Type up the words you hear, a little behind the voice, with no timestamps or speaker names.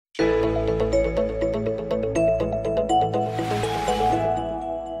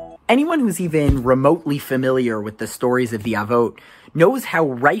Anyone who's even remotely familiar with the stories of the Avot knows how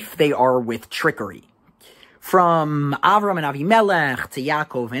rife they are with trickery. From Avram and Avimelech, to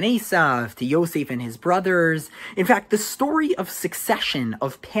Yaakov and Esav, to Yosef and his brothers. In fact, the story of succession,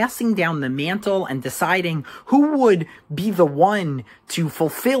 of passing down the mantle and deciding who would be the one to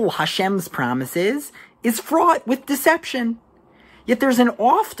fulfill Hashem's promises, is fraught with deception. Yet there's an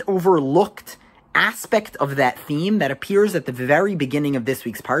oft overlooked aspect of that theme that appears at the very beginning of this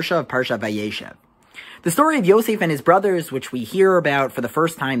week's Parsha, of Parashat Vayeishev. The story of Yosef and his brothers, which we hear about for the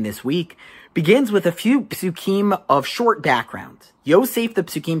first time this week, begins with a few psukim of short background. Yosef, the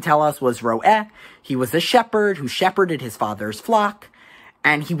psukim tell us, was ro'eh. He was a shepherd who shepherded his father's flock.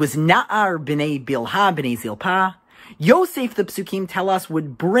 And he was na'ar b'nei bilha b'nei zilpah. Yosef, the psukim tell us,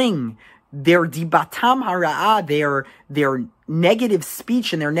 would bring their dibatam hara'ah, their negative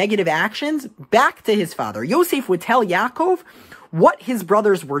speech and their negative actions, back to his father. Yosef would tell Yaakov what his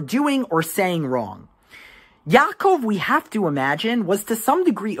brothers were doing or saying wrong. Yaakov, we have to imagine, was to some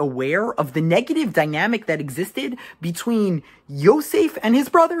degree aware of the negative dynamic that existed between Yosef and his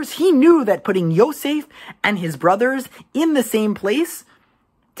brothers. He knew that putting Yosef and his brothers in the same place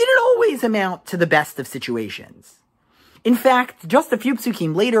didn't always amount to the best of situations. In fact, just a few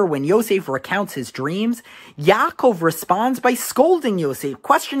psukim later, when Yosef recounts his dreams, Yaakov responds by scolding Yosef,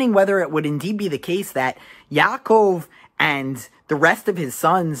 questioning whether it would indeed be the case that Yaakov and the rest of his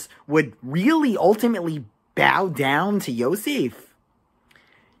sons would really ultimately bow down to Yosef.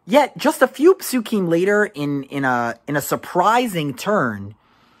 Yet, just a few psukim later, in a surprising turn,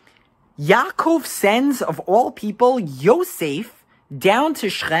 Yaakov sends, of all people, Yosef down to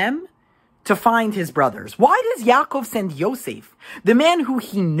Shechem to find his brothers. Why does Yaakov send Yosef, the man who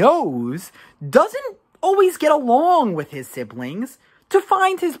he knows doesn't always get along with his siblings, to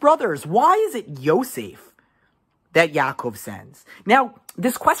find his brothers? Why is it Yosef that Yaakov sends? Now,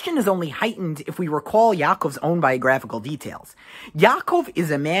 this question is only heightened if we recall Yaakov's own biographical details. Yaakov is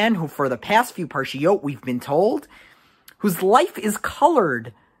a man who, for the past few parshiyot, we've been told, whose life is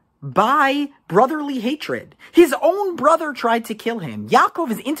colored by brotherly hatred. His own brother tried to kill him. Yaakov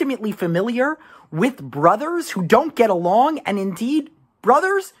is intimately familiar with brothers who don't get along, and indeed,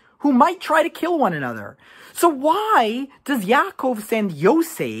 brothers who might try to kill one another. So why does Yaakov send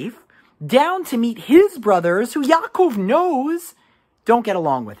Yosef down to meet his brothers, who Yaakov knows don't get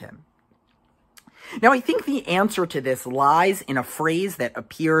along with him? Now, I think the answer to this lies in a phrase that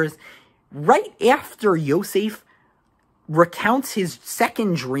appears right after Yosef recounts his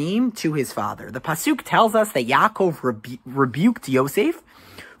second dream to his father. The pasuk tells us that Yaakov rebuked Yosef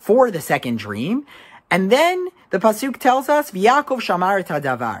for the second dream, and then the pasuk tells us, V'Yaakov shamar et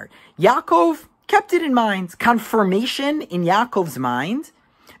hadavar. Yaakov kept it in mind, confirmation in Yaakov's mind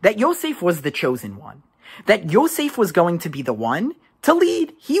that Yosef was the chosen one, that Yosef was going to be the one to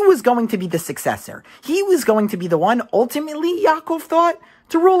lead. He was going to be the successor. He was going to be the one, ultimately, Yaakov thought,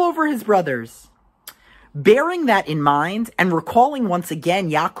 to rule over his brothers. Bearing that in mind and recalling once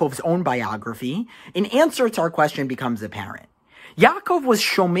again Yaakov's own biography, an answer to our question becomes apparent. Yaakov was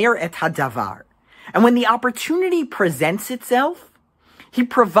shomer et hadavar. And when the opportunity presents itself, he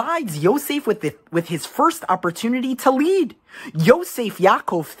provides Yosef with his first opportunity to lead. Yosef,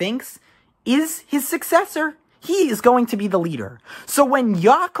 Yaakov thinks, is his successor. He is going to be the leader. So when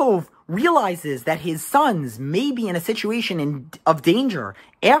Yaakov realizes that his sons may be in a situation of danger,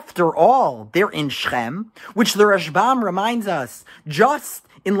 after all, they're in Shechem, which the Rashbam reminds us, just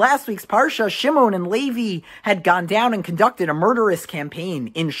in last week's Parsha, Shimon and Levi had gone down and conducted a murderous campaign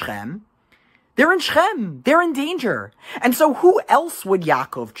in Shechem. They're in Shechem. They're in danger. And so who else would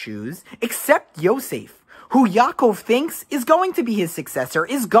Yaakov choose except Yosef, who Yaakov thinks is going to be his successor,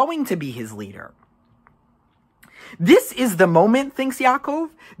 is going to be his leader? This is the moment, thinks Yaakov,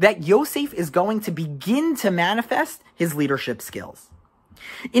 that Yosef is going to begin to manifest his leadership skills.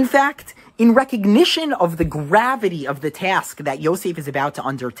 In fact, in recognition of the gravity of the task that Yosef is about to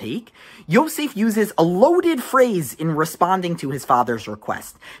undertake, Yosef uses a loaded phrase in responding to his father's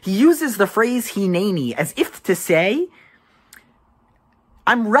request. He uses the phrase hineni, as if to say,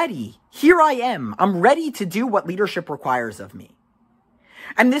 I'm ready. Here I am. I'm ready to do what leadership requires of me.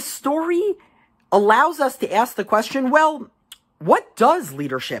 And this story allows us to ask the question, well, what does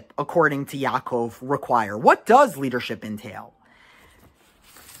leadership, according to Yaakov, require? What does leadership entail?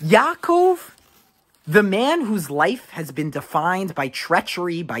 Yaakov, the man whose life has been defined by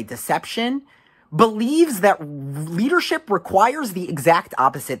treachery, by deception, believes that leadership requires the exact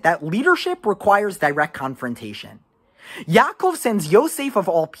opposite, that leadership requires direct confrontation. Yaakov sends Yosef, of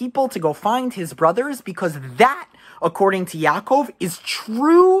all people, to go find his brothers because that, according to Yaakov, is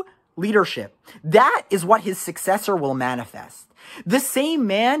true leadership. That is what his successor will manifest. The same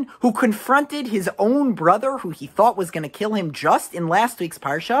man who confronted his own brother, who he thought was going to kill him just in last week's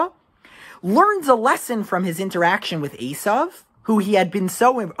Parsha, learns a lesson from his interaction with Esav, who he had been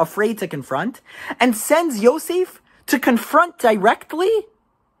so afraid to confront, and sends Yosef to confront directly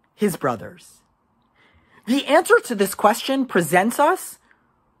his brothers. The answer to this question presents us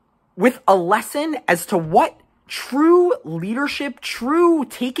with a lesson as to what true leadership, true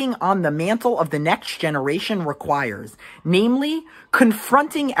taking on the mantle of the next generation requires. Namely,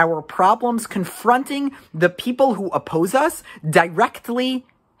 confronting our problems, confronting the people who oppose us directly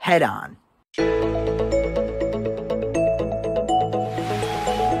head on.